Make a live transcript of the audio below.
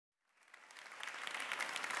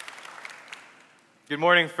Good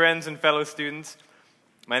morning, friends and fellow students.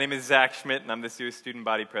 My name is Zach Schmidt, and I'm this year's Student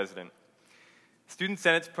Body President. Student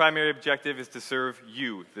Senate's primary objective is to serve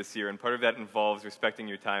you this year, and part of that involves respecting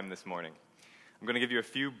your time this morning. I'm going to give you a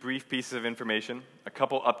few brief pieces of information, a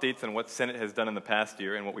couple updates on what Senate has done in the past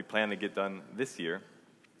year and what we plan to get done this year,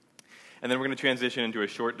 and then we're going to transition into a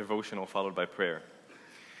short devotional followed by prayer.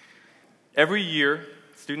 Every year,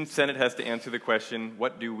 Student Senate has to answer the question,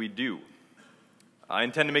 what do we do? I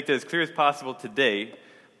intend to make that as clear as possible today,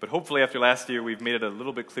 but hopefully after last year we've made it a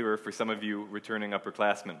little bit clearer for some of you returning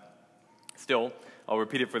upperclassmen. Still, I'll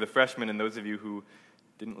repeat it for the freshmen and those of you who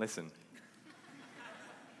didn't listen.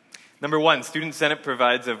 Number one, Student Senate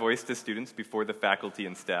provides a voice to students before the faculty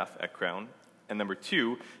and staff at Crown. And number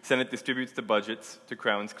two, Senate distributes the budgets to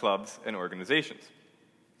Crown's clubs and organizations.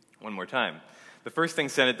 One more time. The first thing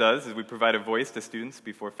Senate does is we provide a voice to students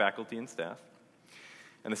before faculty and staff.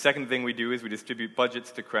 And the second thing we do is we distribute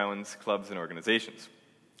budgets to Crown's clubs and organizations.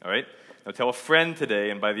 All right? Now tell a friend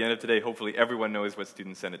today, and by the end of today, hopefully everyone knows what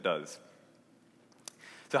Student Senate does.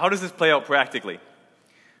 So how does this play out practically?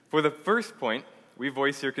 For the first point, we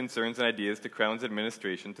voice your concerns and ideas to Crown's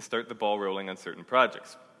administration to start the ball rolling on certain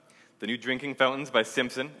projects. The new drinking fountains by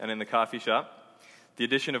Simpson and in the coffee shop, the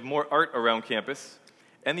addition of more art around campus,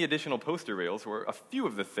 and the additional poster rails were a few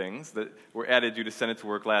of the things that were added due to Senate's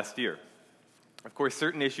work last year. Of course,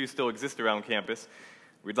 certain issues still exist around campus.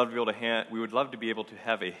 We would love to be able to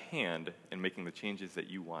have a hand in making the changes that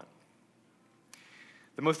you want.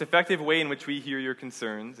 The most effective way in which we hear your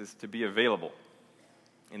concerns is to be available.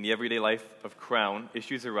 In the everyday life of Crown,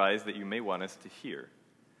 issues arise that you may want us to hear.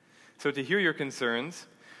 So to hear your concerns,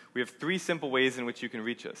 we have three simple ways in which you can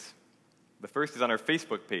reach us. The first is on our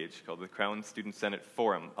Facebook page called the Crown Student Senate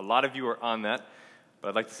Forum. A lot of you are on that, but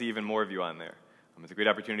I'd like to see even more of you on there. It's a great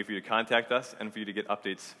opportunity for you to contact us and for you to get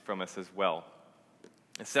updates from us as well.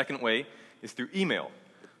 The second way is through email.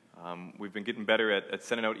 We've been getting better at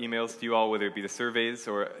sending out emails to you all, whether it be the surveys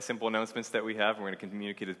or simple announcements that we have, and we're going to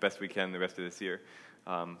communicate as best we can the rest of this year.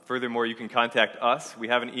 Furthermore, you can contact us. We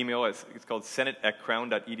have an email. It's called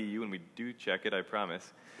senate@crown.edu, and we do check it, I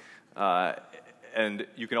promise. And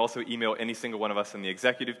you can also email any single one of us on the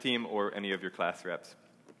executive team or any of your class reps.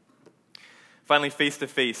 Finally,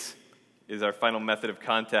 face-to-face is our final method of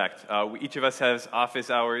contact. Each of us has office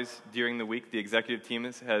hours during the week. The executive team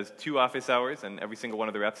has 2 office hours, and every single one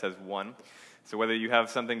of the reps has 1. So whether you have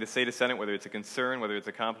something to say to Senate, whether it's a concern, whether it's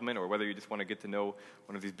a compliment, or whether you just want to get to know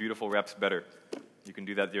one of these beautiful reps better, you can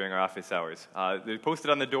do that during our office hours. They're posted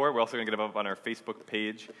on the door. We're also going to get them up on our Facebook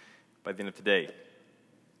page by the end of today.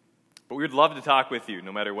 But we would love to talk with you,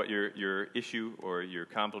 no matter what your issue or your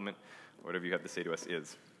compliment or whatever you have to say to us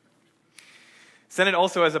is. Senate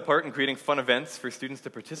also has a part in creating fun events for students to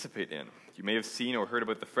participate in. You may have seen or heard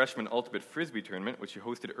about the Freshman Ultimate Frisbee Tournament, which you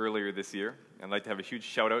hosted earlier this year. I'd like to have a huge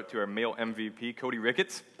shout out to our male MVP, Cody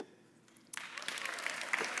Ricketts.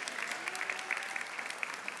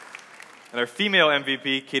 And our female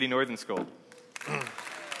MVP, Katie Northenskold.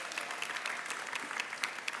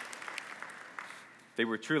 They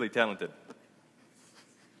were truly talented.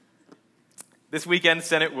 This weekend,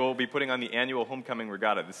 Senate will be putting on the annual Homecoming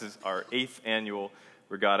Regatta. This is our 8th annual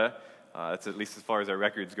regatta. That's at least as far as our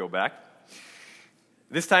records go back.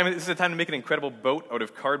 This is a time to make an incredible boat out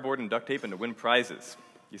of cardboard and duct tape and to win prizes.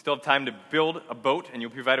 You still have time to build a boat, and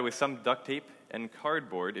you'll be provided with some duct tape and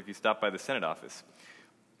cardboard if you stop by the Senate office.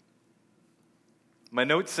 My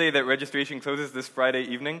notes say that registration closes this Friday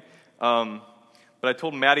evening, but I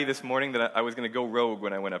told Maddie this morning that I was going to go rogue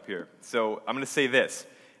when I went up here. So I'm going to say this.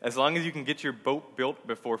 As long as you can get your boat built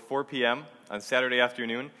before 4 p.m. on Saturday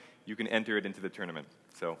afternoon, you can enter it into the tournament.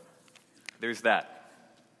 So there's that.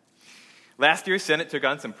 Last year, Senate took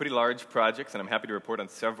on some pretty large projects, and I'm happy to report on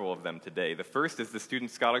several of them today. The first is the Student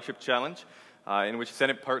Scholarship Challenge, in which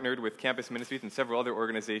Senate partnered with Campus Ministries and several other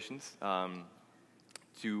organizations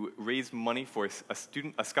to raise money for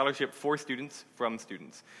a scholarship for students from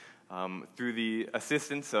students. Through the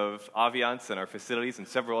assistance of Aviance and our facilities and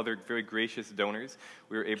several other very gracious donors,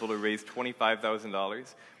 we were able to raise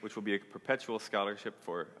 $25,000, which will be a perpetual scholarship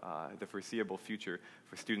for the foreseeable future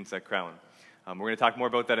for students at Crown. We're going to talk more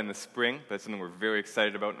about that in the spring. That's something we're very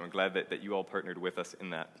excited about, and we're glad that you all partnered with us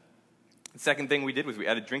in that. The second thing we did was we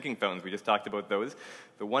added drinking fountains. We just talked about those.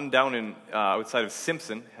 The one down outside of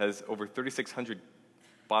Simpson has over 3,600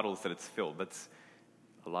 bottles that it's filled. That's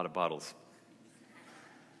a lot of bottles.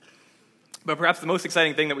 But perhaps the most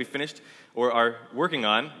exciting thing that we finished or are working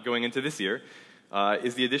on going into this year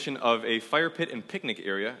is the addition of a fire pit and picnic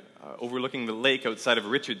area overlooking the lake outside of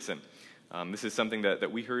Richardson. This is something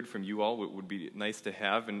that we heard from you all would be nice to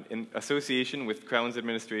have. And in association with Crown's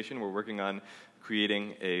administration, we're working on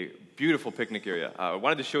creating a beautiful picnic area. I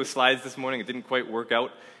wanted to show slides this morning. It didn't quite work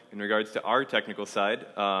out in regards to our technical side,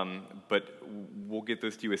 but we'll get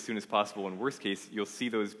those to you as soon as possible. In worst case, you'll see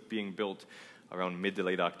those being built around mid to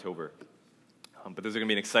late October. But those are going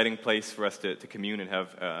to be an exciting place for us to commune and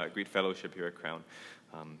have great fellowship here at Crown.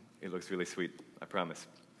 It looks really sweet, I promise.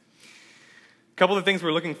 A couple of things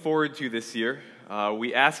we're looking forward to this year.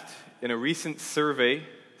 We asked in a recent survey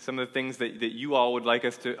some of the things that you all would like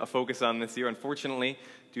us to focus on this year. Unfortunately,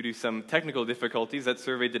 due to some technical difficulties, that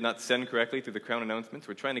survey did not send correctly through the Crown announcements.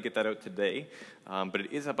 We're trying to get that out today, but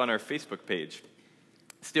it is up on our Facebook page.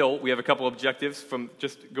 Still, we have a couple objectives from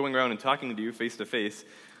just going around and talking to you face-to-face,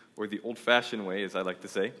 or the old-fashioned way, as I like to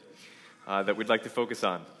say, that we'd like to focus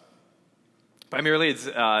on. Primarily, it's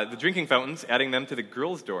the drinking fountains, adding them to the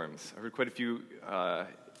girls' dorms. I heard quite a few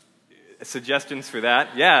suggestions for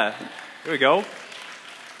that. Yeah, there we go.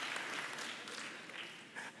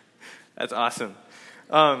 That's awesome.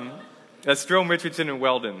 That's Strome, Richardson, and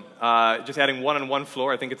Weldon. Just adding one on one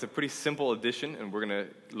floor. I think it's a pretty simple addition, and we're going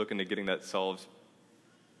to look into getting that solved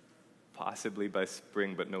possibly by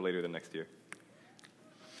spring, but no later than next year.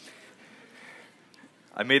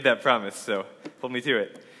 I made that promise, so hold me to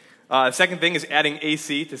it. Second thing is adding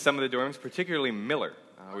AC to some of the dorms, particularly Miller.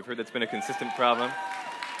 We've heard that's been a consistent problem.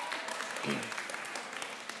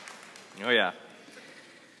 Oh, yeah.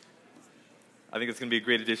 I think it's going to be a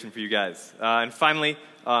great addition for you guys. And finally,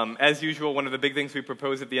 as usual, one of the big things we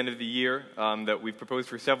propose at the end of the year that we've proposed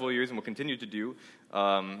for several years and will continue to do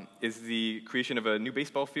is the creation of a new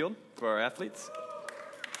baseball field for our athletes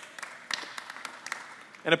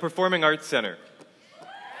and a performing arts center.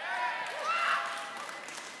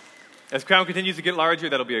 As Crown continues to get larger,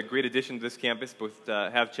 that'll be a great addition to this campus, both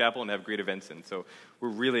have chapel and have great events in. So we're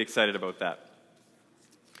really excited about that.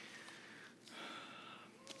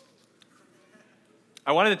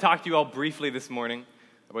 I wanted to talk to you all briefly this morning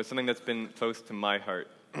about something that's been close to my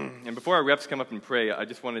heart. And before our reps come up and pray, I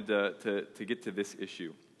just wanted to get to this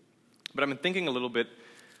issue. But I've been thinking a little bit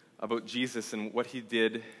about Jesus and what he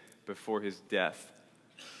did before his death.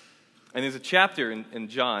 And there's a chapter in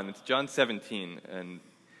John, it's John 17, and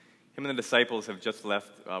him and the disciples have just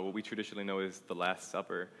left what we traditionally know as the Last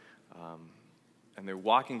Supper, and they're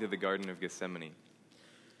walking to the Garden of Gethsemane.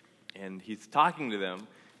 And he's talking to them,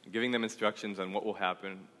 giving them instructions on what will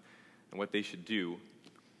happen and what they should do.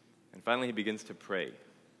 And finally, he begins to pray.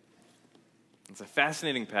 It's a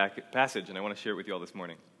fascinating passage, and I want to share it with you all this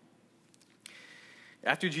morning.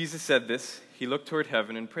 After Jesus said this, he looked toward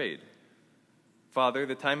heaven and prayed, "Father,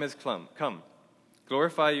 the time has come.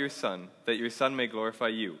 Glorify your Son, that your Son may glorify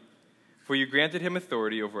you. For you granted him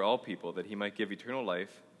authority over all people, that he might give eternal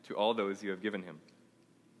life to all those you have given him.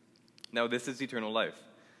 Now this is eternal life,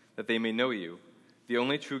 that they may know you, the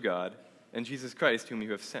only true God, and Jesus Christ, whom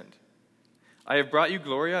you have sent. I have brought you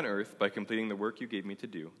glory on earth by completing the work you gave me to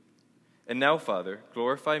do. And now, Father,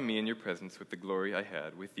 glorify me in your presence with the glory I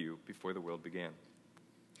had with you before the world began.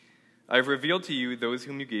 I have revealed to you those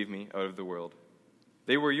whom you gave me out of the world.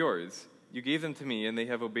 They were yours. You gave them to me, and they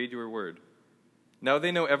have obeyed your word. Now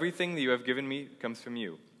they know everything that you have given me comes from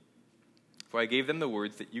you. For I gave them the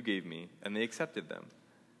words that you gave me, and they accepted them.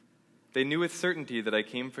 They knew with certainty that I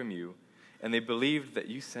came from you, and they believed that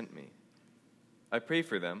you sent me. I pray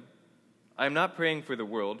for them. I am not praying for the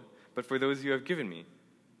world, but for those you have given me,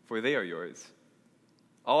 for they are yours.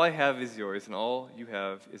 All I have is yours, and all you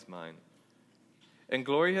have is mine. And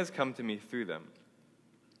glory has come to me through them.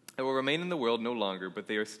 I will remain in the world no longer, but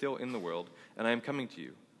they are still in the world, and I am coming to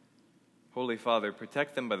you. Holy Father,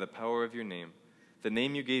 protect them by the power of your name, the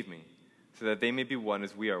name you gave me, so that they may be one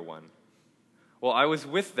as we are one. While I was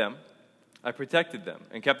with them, I protected them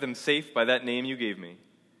and kept them safe by that name you gave me.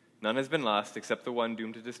 None has been lost except the one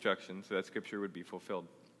doomed to destruction, so that Scripture would be fulfilled.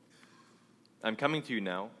 I'm coming to you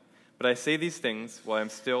now, but I say these things while I'm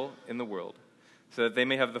still in the world, so that they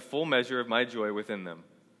may have the full measure of my joy within them.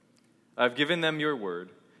 I've given them your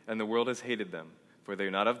word, and the world has hated them, for they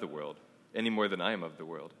are not of the world, any more than I am of the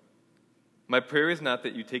world. My prayer is not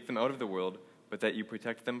that you take them out of the world, but that you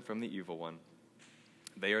protect them from the evil one.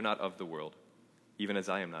 They are not of the world, even as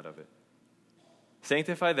I am not of it.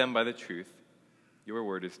 Sanctify them by the truth. Your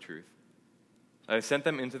word is truth. I have sent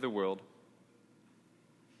them into the world.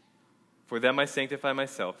 For them I sanctify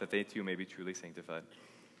myself, that they too may be truly sanctified.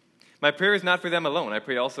 My prayer is not for them alone. I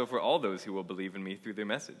pray also for all those who will believe in me through their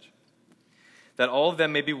message, that all of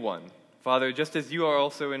them may be one. Father, just as you are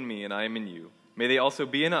also in me and I am in you, may they also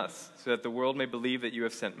be in us, so that the world may believe that you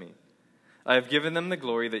have sent me. I have given them the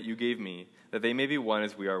glory that you gave me, that they may be one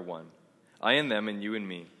as we are one. I in them and you in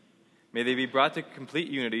me, May they be brought to complete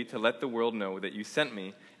unity to let the world know that you sent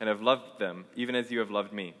me and have loved them, even as you have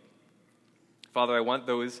loved me. Father, I want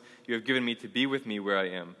those you have given me to be with me where I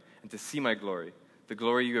am and to see my glory, the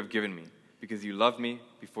glory you have given me, because you loved me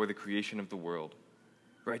before the creation of the world.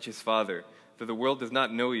 Righteous Father, though the world does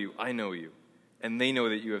not know you, I know you, and they know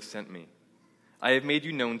that you have sent me. I have made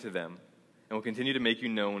you known to them, and will continue to make you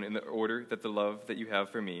known in the order that the love that you have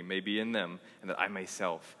for me may be in them, and that I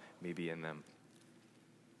myself may be in them.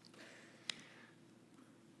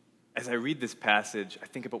 As I read this passage, I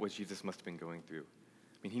think about what Jesus must have been going through.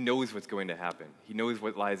 I mean, he knows what's going to happen. He knows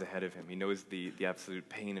what lies ahead of him. He knows the absolute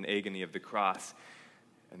pain and agony of the cross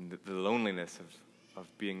and the loneliness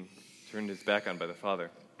of being turned his back on by the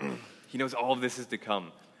Father. He knows all of this is to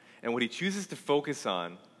come. And what he chooses to focus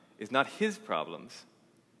on is not his problems,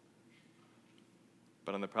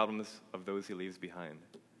 but on the problems of those he leaves behind.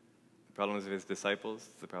 The problems of his disciples,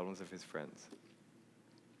 the problems of his friends.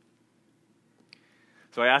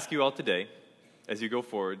 So I ask you all today, as you go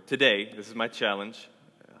forward, today, this is my challenge,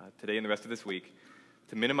 today and the rest of this week,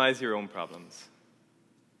 to minimize your own problems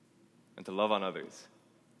and to love on others.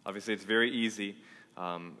 Obviously, it's very easy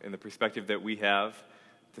in the perspective that we have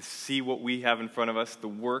to see what we have in front of us, the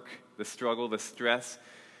work, the struggle, the stress,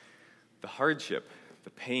 the hardship, the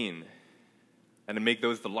pain, and to make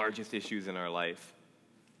those the largest issues in our life.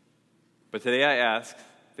 But today I ask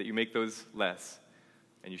that you make those less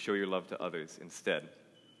and you show your love to others instead.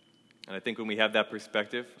 And I think when we have that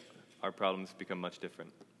perspective, our problems become much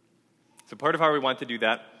different. So part of how we want to do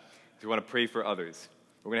that is we want to pray for others.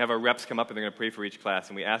 We're going to have our reps come up and they're going to pray for each class,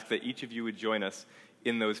 and we ask that each of you would join us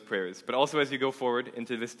in those prayers. But also as you go forward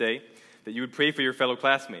into this day, that you would pray for your fellow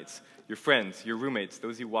classmates, your friends, your roommates,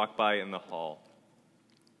 those you walk by in the hall.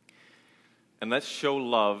 And let's show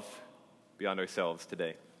love beyond ourselves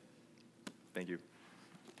today. Thank you.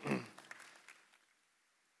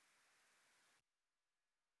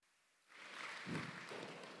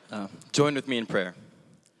 Join with me in prayer.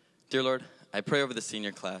 Dear Lord, I pray over the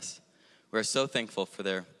senior class. We are so thankful for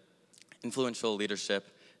their influential leadership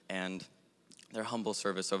and their humble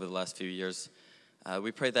service over the last few years.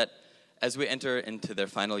 We pray that as we enter into their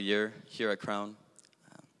final year here at Crown,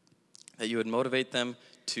 that you would motivate them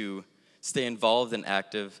to stay involved and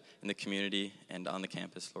active in the community and on the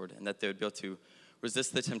campus, Lord, and that they would be able to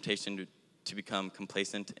resist the temptation to become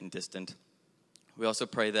complacent and distant. We also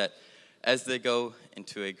pray that as they go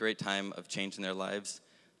into a great time of change in their lives,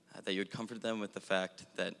 that you would comfort them with the fact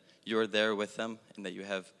that you are there with them and that you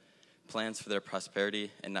have plans for their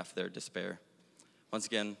prosperity and not for their despair. Once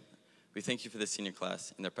again, we thank you for the senior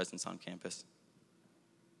class and their presence on campus.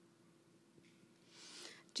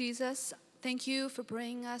 Jesus, thank you for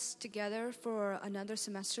bringing us together for another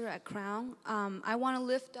semester at Crown. I want to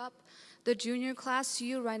lift up the junior class to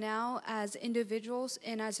you right now as individuals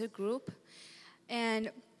and as a group,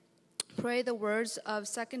 and pray the words of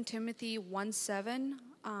 2 Timothy 1:7.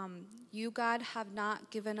 You, God, have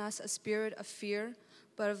not given us a spirit of fear,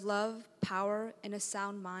 but of love, power, and a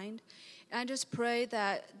sound mind. And I just pray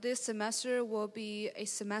that this semester will be a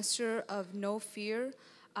semester of no fear,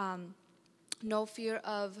 no fear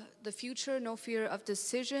of the future, no fear of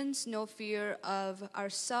decisions, no fear of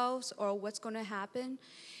ourselves or what's going to happen.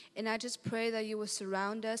 And I just pray that you will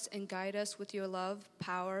surround us and guide us with your love,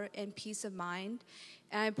 power, and peace of mind.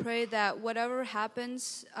 And I pray that whatever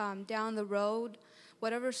happens down the road,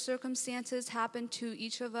 whatever circumstances happen to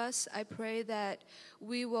each of us, I pray that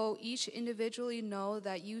we will each individually know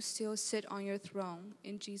that you still sit on your throne.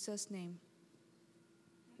 In Jesus' name.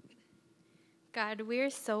 God, we are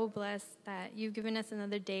so blessed that you've given us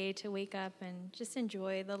another day to wake up and just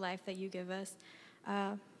enjoy the life that you give us.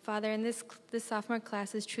 Father, and this sophomore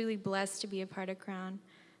class is truly blessed to be a part of Crown.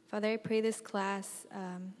 Father, I pray this class,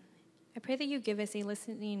 I pray that you give us a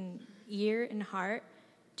listening ear and heart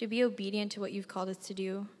to be obedient to what you've called us to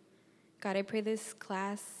do. God, I pray this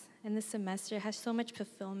class and this semester has so much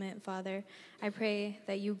fulfillment, Father. I pray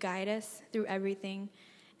that you guide us through everything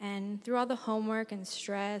and through all the homework and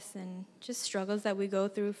stress and just struggles that we go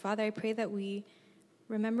through. Father, I pray that we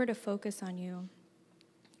remember to focus on you.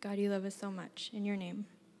 God, you love us so much. In your name.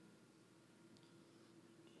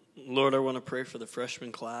 Lord, I want to pray for the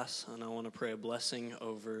freshman class, and I want to pray a blessing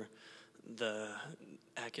over the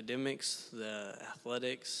academics, the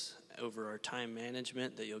athletics, over our time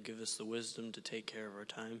management, that you'll give us the wisdom to take care of our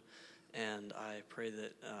time. And I pray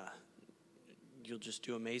that you'll just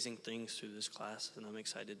do amazing things through this class, and I'm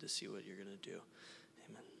excited to see what you're going to do.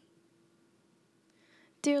 Amen.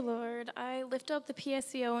 Dear Lord, I lift up the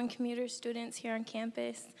PSEO and commuter students here on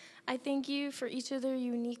campus. I thank you for each of their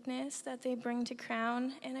uniqueness that they bring to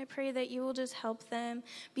Crown, and I pray that you will just help them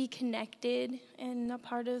be connected and a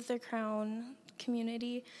part of the Crown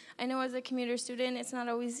community. I know as a commuter student, it's not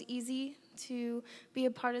always easy to be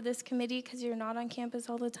a part of this committee because you're not on campus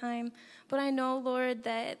all the time. But I know, Lord,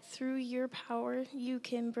 that through your power, you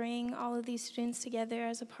can bring all of these students together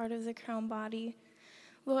as a part of the Crown body.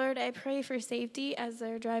 Lord, I pray for safety as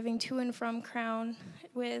they're driving to and from Crown,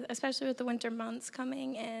 especially with the winter months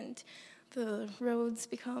coming and the roads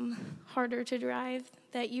become harder to drive,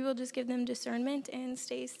 that you will just give them discernment and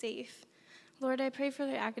stay safe. Lord, I pray for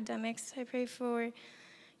their academics. I pray for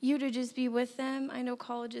you to just be with them. I know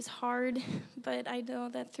college is hard, but I know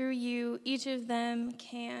that through you, each of them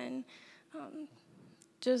can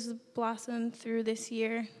just blossom through this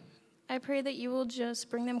year. I pray that you will just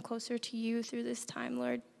bring them closer to you through this time,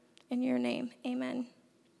 Lord. In your name, amen.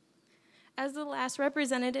 As the last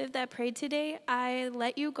representative that prayed today, I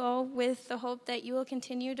let you go with the hope that you will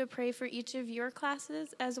continue to pray for each of your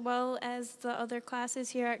classes as well as the other classes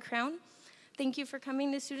here at Crown. Thank you for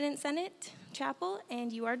coming to Student Senate Chapel,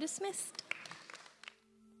 and you are dismissed.